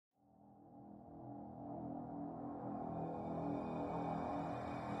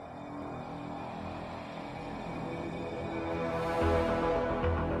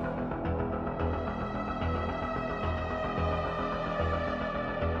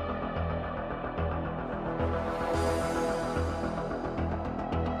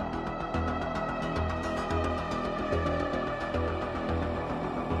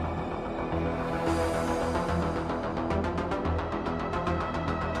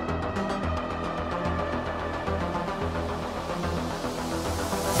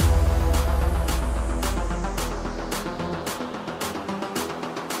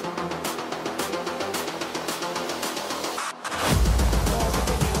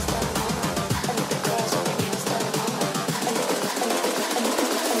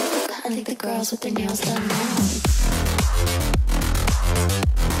girls with their nails done now.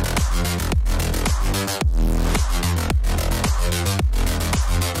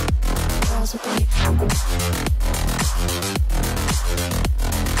 Girls with their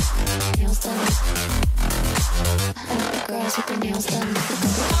nails done. Girls with their nails done.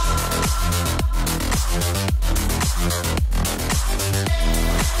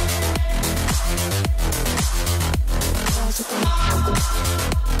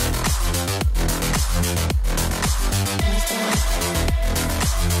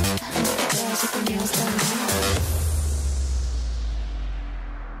 Girls with their nails done.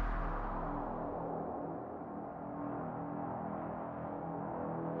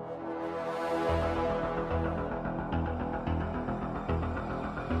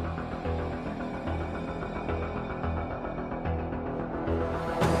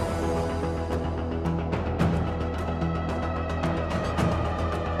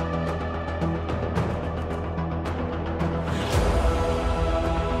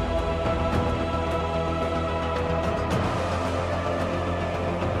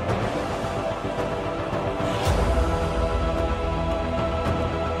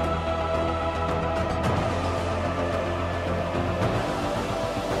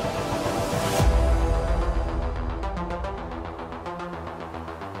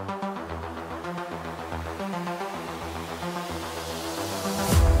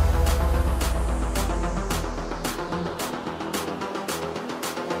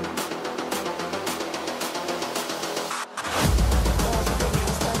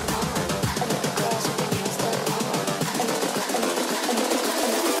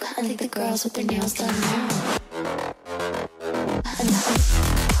 I think the girls with their nails done now.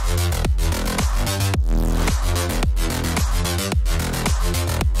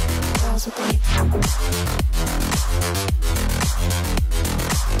 Girls with their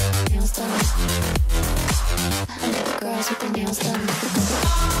nails done. I think the girls with their nails done.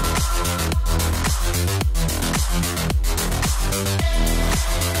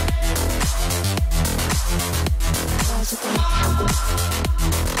 Girls with their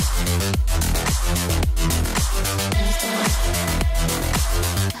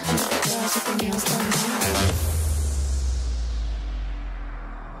girls with their nails done now.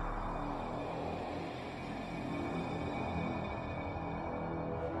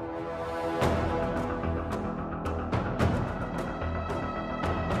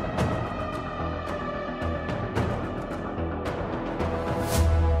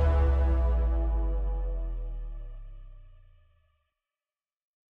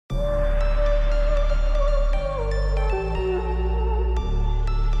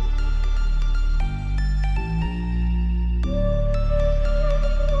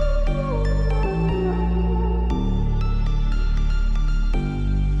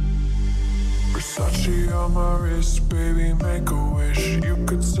 Versace on my wrist, baby, make a wish. You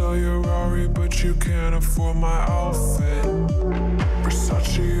could sell your Rari, but you can't afford my outfit.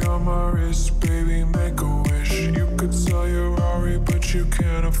 Versace on my wrist, baby, make a wish. You could sell your Rari, but you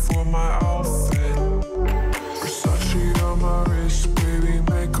can't afford my outfit. Versace on my wrist, baby,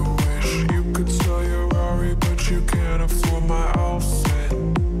 make a wish. You could sell your Rari, but you can't afford my outfit.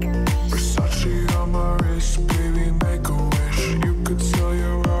 Versace on my wrist, baby, make a wish. You could sell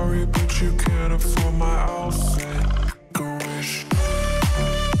your Rari, but you can't afford my outfit. Go wish.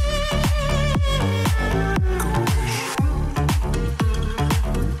 Go wish.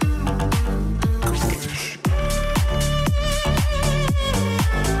 Go wish. Go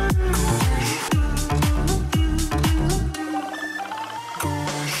wish.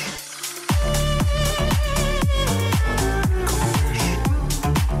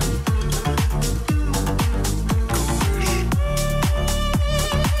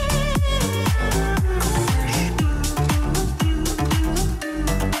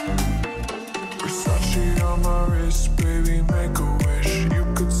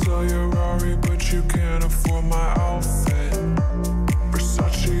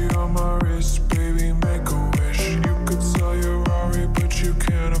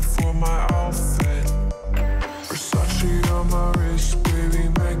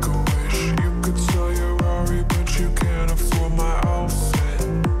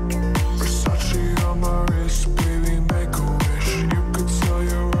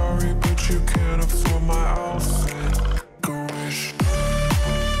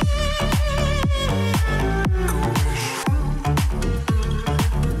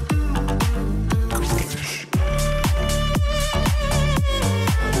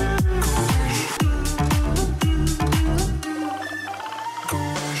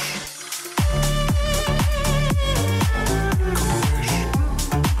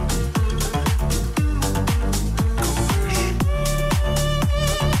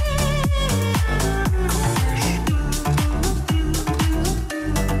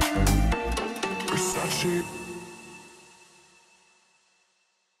 Versace.